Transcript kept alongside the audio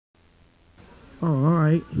Oh,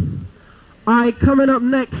 alright. Alright, coming up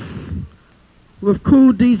next with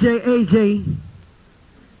cool DJ AJ,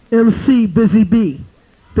 MC Busy Bee.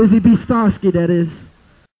 Busy Bee Starski, that is.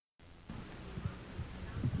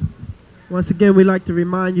 Once again, we'd like to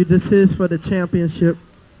remind you this is for the championship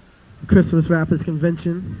Christmas Rappers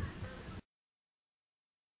Convention.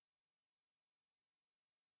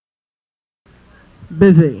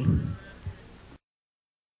 Busy.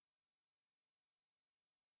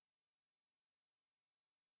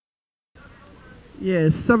 Yeah,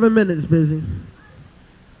 7 minutes, Busy.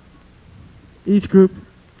 Each group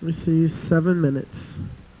receives 7 minutes.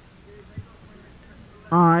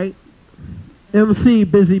 Alright. MC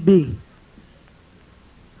Busy Bee.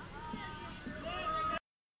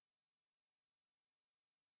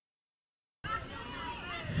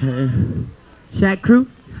 Shack Crew?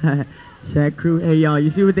 Shack Crew. Hey, y'all, you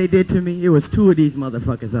see what they did to me? It was 2 of these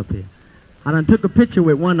motherfuckers up here. I done took a picture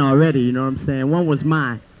with one already, you know what I'm saying? One was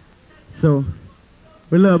mine. So,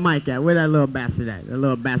 where little Mike at? Where that little bastard at? The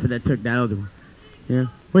little bastard that took that other one. Yeah?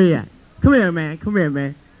 Where you at? Come here, man. Come here,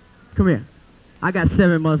 man. Come here. I got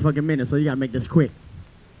 7 motherfucking minutes, so you gotta make this quick.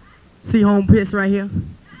 See home piss right here?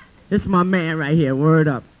 This is my man right here. Word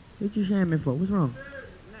up. What you sharing me for? What's wrong?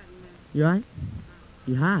 You alright?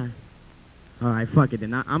 You high? Alright, fuck it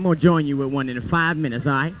then. I'm gonna join you with one in 5 minutes,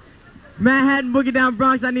 alright? Manhattan, Boogie Down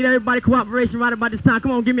Bronx, I need everybody cooperation right about this time.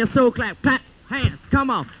 Come on, give me a soul clap. Clap hands. Come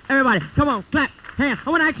on. Everybody, come on, clap hands. I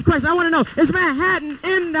wanna ask you a question. I wanna know, is Manhattan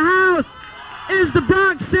in the house? Is the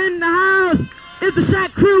Bronx in the house? Is the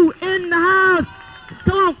Shack Crew in the house?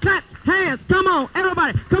 Come on, clap hands. Come on,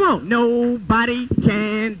 everybody. Come on. Nobody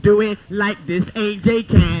can do it like this AJ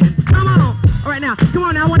can. Come on. All right, now, come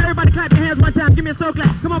on now. I want everybody to clap your hands one time. Give me a soul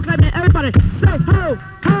clap. Come on, clap your hands. Everybody, say ho,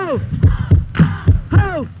 ho,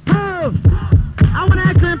 ho, ho. I want to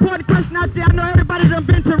ask an important question out there. I know everybody done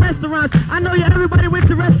been to restaurants. I know everybody went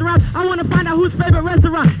to restaurants. I want to find out whose favorite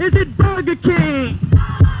restaurant. Is it Burger King?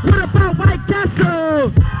 What about White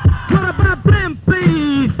Castle? What about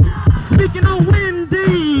Blimpie's? Speaking on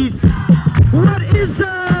Wendy's. What is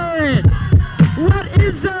it? What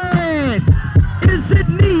is it? Is it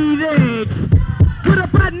Needix? What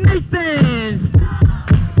about Nathan's?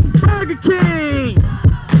 Burger King.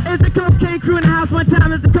 Is the Cocaine Crew in the house? One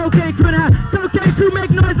time is the Cocaine Crew in the house. Cocaine Crew, make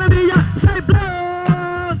noise. Let me hear y'all say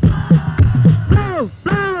blow. Blow,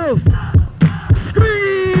 blow.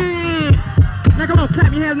 Scream. Now come on,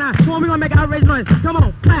 clap your hands now. Come on, we're gonna make outrageous noise. Come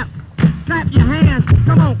on, clap. Clap your hands.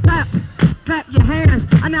 Come on, clap. Clap your hands.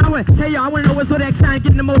 I want to know what Zodiac sign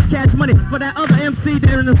getting the most cash money for that other MC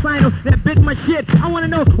there in the final that bit my shit. I want to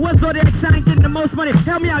know what Zodiac sign getting the most money.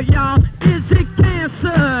 Help me out, y'all. Is it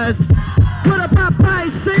Cancers? What about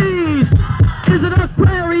Pisces? Is it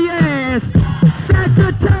Aquarius?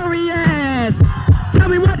 Sagittarius? Tell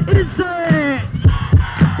me, what is it?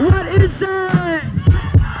 What is it?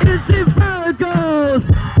 Is it Virgos?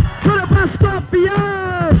 What about Scorpio?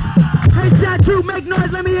 Hey, Shaq Crew, make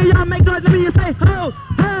noise. Let me hear y'all make noise. Let me hear you say ho,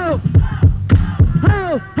 ho,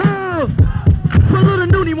 ho, ho. For Little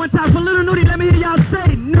Noonie one time. For Little Noonie, let me hear y'all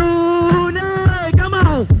say Noonie. Come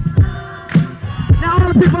on. Now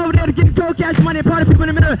all the people over there to get cold cash money and party people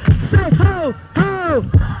in the middle. Say ho, ho.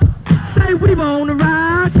 Say we wanna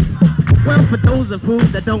rock. Well, for those of you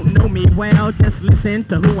that don't know me well, just listen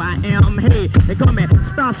to who I am. Hey, they call me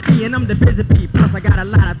Starski and I'm the busy bee. Plus I got a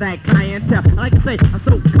lot of that clientele. I like to say,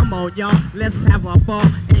 so come on y'all, let's have a ball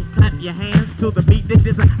and clap your hands to the beat.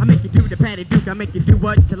 This I make you do the Patty Duke, I make you do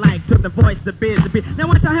what you like to the voice, the busy bee. Now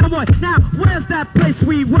one time, boy, now where's that place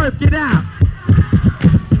we work it out?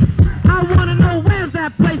 I wanna know where's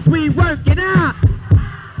that place we work it out.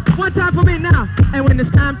 One time for me now. And when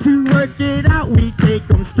it's time to work it out, we take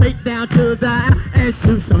them straight down to the app and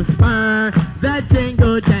shoot some spur. That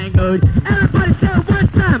jingle jangle. Everybody say it one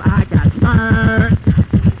time. I got spur.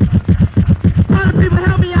 All the people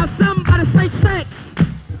help me out. Somebody say sex.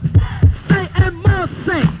 Say and more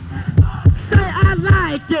sex. Say I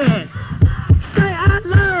like it. Say I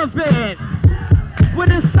love it. When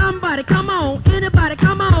there's somebody, come on. Anybody,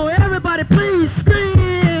 come on. Everybody, please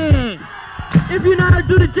scream. If you know how to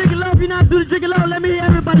do the gigolo, if you know how to do the gigolo, let me hear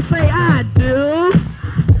everybody say, I do.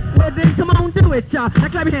 Well then, come on, do it, y'all. Now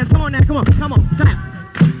clap your hands, come on now, come on, clap.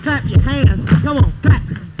 Clap your hands, come on, clap.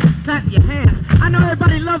 Clap your hands. I know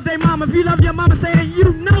everybody loves their mama. If you love your mama, say it,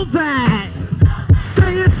 you know that.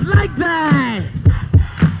 Say it's like that.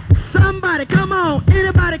 Somebody, come on,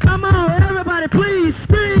 anybody, come on, everybody, please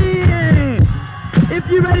scream. If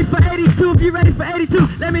you're ready for 82, if you're ready for 82,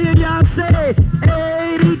 let me hear y'all say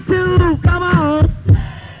 82, come on.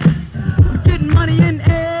 I'm getting money in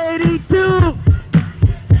 82.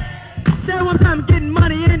 Say it one time, I'm getting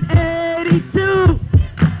money in 82.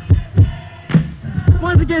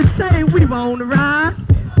 say we won't ride.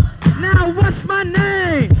 Now what's my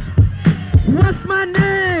name? What's my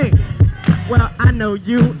name? Well, I know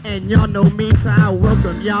you and y'all know me, so I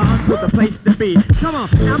welcome y'all to the place to be. Come on,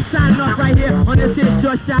 I'm signing off right here on this here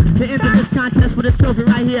short shot to enter this contest for this trophy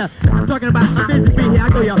right here. I'm talking about a busy bee here. I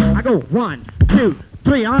go, y'all. I go 1, 2,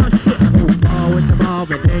 3. Oh shit. Ball with the ball,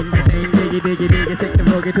 but ding, diggy, diggy, diggy, take the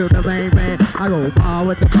boogie to the bang, bang. I go ball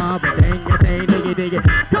with the ball, but ding, diggy,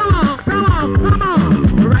 diggy. Come on, come on, come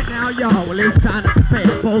on. Right now, y'all, well, it's time to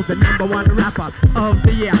prepare for the #1 rapper of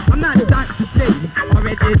the year. I'm not Dr. J or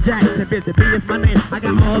Reggie Jackson. Busy Bee is my name. I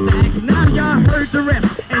got all the action. Now y'all heard the rest,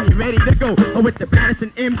 and you ready to go with the baddest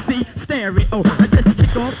and MC stereo. I just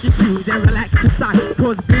kick off your shoes and relax your socks,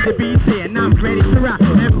 cause Busy Bee's here and I'm ready to rock.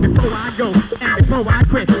 And before I go, and before I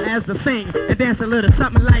quit, as I sing and dance a little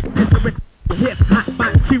something like this with the hip hop,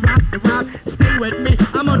 bop, she rock the rock. Stay with me,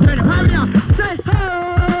 I'm gonna turn it. Hurry up, say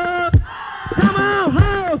ho! Come on,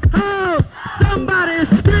 ho, ho! Somebody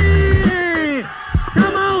scream!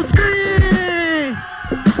 Come on, scream!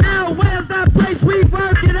 Now where's that place we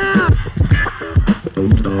work it out?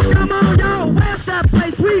 Come on, yo, where's that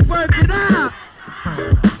place we work it out?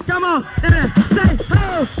 Come on, say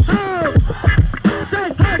ho, ho!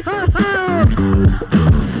 Say ho, ho, ho!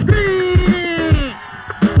 Scream!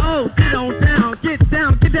 Oh, get on down, get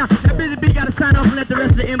down, get down. That Busy Bee gotta sign off and let the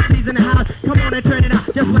rest of the MCs in the house come on and turn it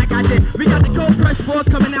out, just like I did. We got the Cold Crush 4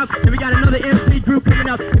 coming out, and we got another MC group coming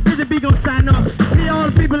up. Busy Bee gonna sign off. See all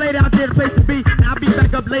the people later out there, the place to be, and I'll be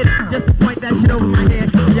back up later just to point that shit over my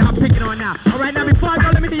head. Y'all pick it on now. All right, now before I go,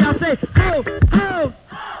 let me hear y'all say ho, ho,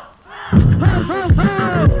 ho, ho,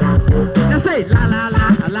 ho. Now say la la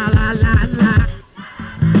la la la la la.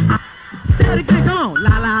 Say it again, come on.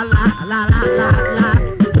 La la la la la la la.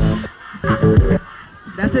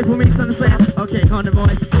 That's it for me, son of Sam. Okay, on the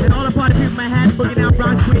voice. And all the party people in Manhattan, Boogie Down,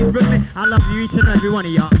 Bronx, Queens, Brooklyn, I love you, each and every one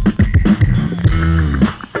of y'all.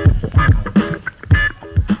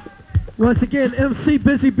 Once again, MC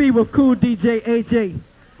Busy Bee with Cool DJ AJ.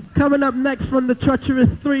 Coming up next from the treacherous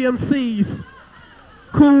 3 MCs,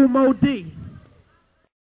 Kool Moe Dee.